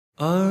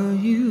Are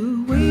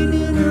you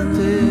waiting out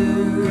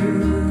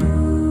there?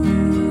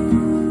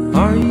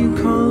 Are you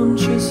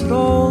conscious at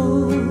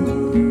all?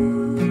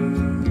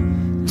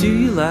 Do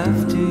you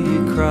laugh? Do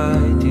you cry?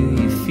 Do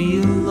you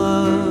feel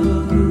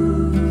love?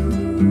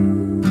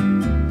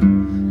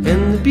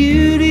 And the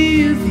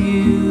beauty of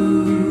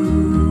you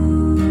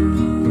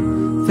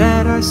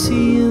that I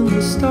see in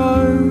the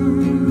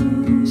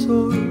stars,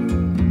 or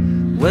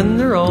when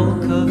they're all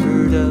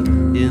covered up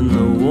in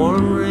the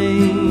warm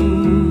rain.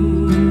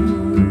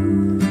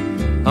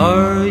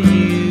 Are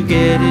you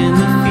getting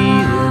the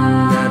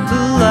feeling that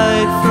the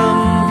light from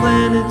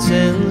planets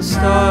and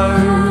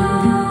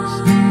stars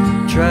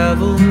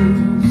travels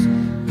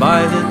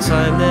by the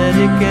time that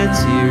it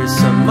gets here?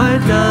 Some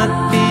might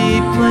not be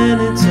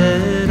planets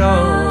at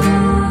all.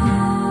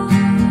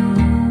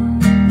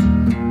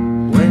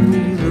 When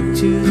you look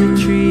to the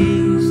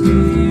trees, do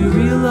you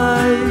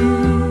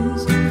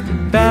realize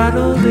the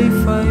battle they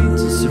fight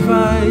to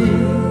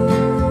survive?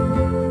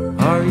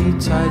 Are you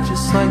tied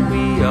just like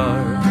we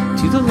are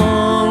to the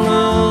long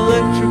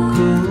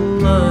electrical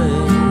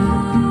line?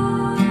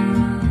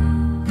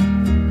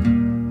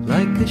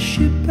 Like a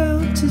ship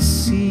out to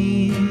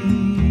sea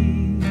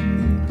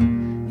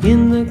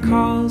in the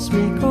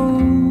cosmic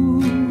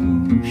ocean,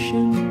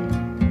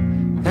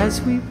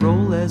 as we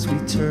roll, as we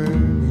turn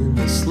in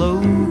the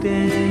slow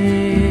dance,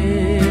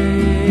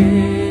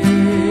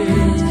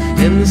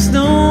 and the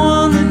snow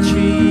on the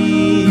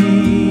trees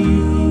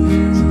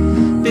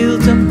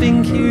builds up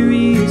in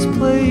curious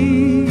places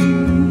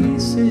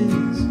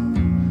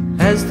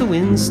as the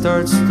wind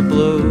starts to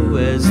blow,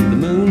 as the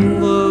moon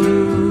glows.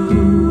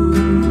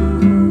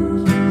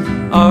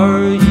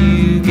 Are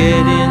you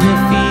getting the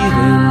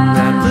feeling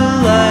that the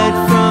light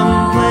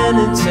from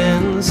planets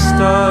and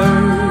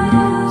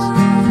stars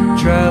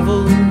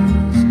travels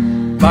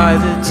by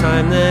the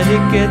time that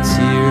it gets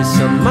here?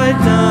 Some might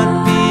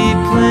not be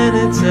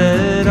planets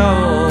at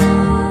all.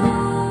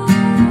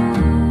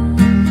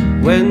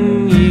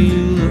 When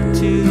you look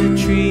to the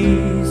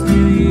trees, do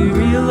you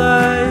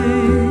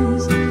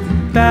realize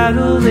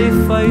battle they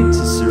fight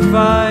to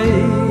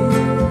survive?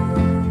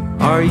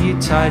 Are you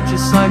tied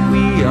just like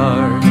we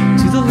are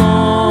to the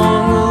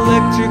long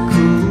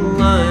electrical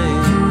line?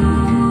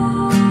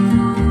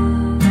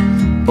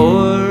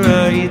 Or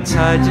are you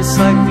tied just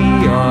like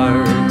we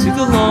are to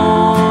the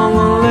long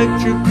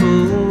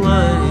electrical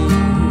line?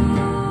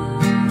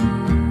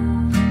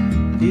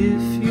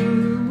 If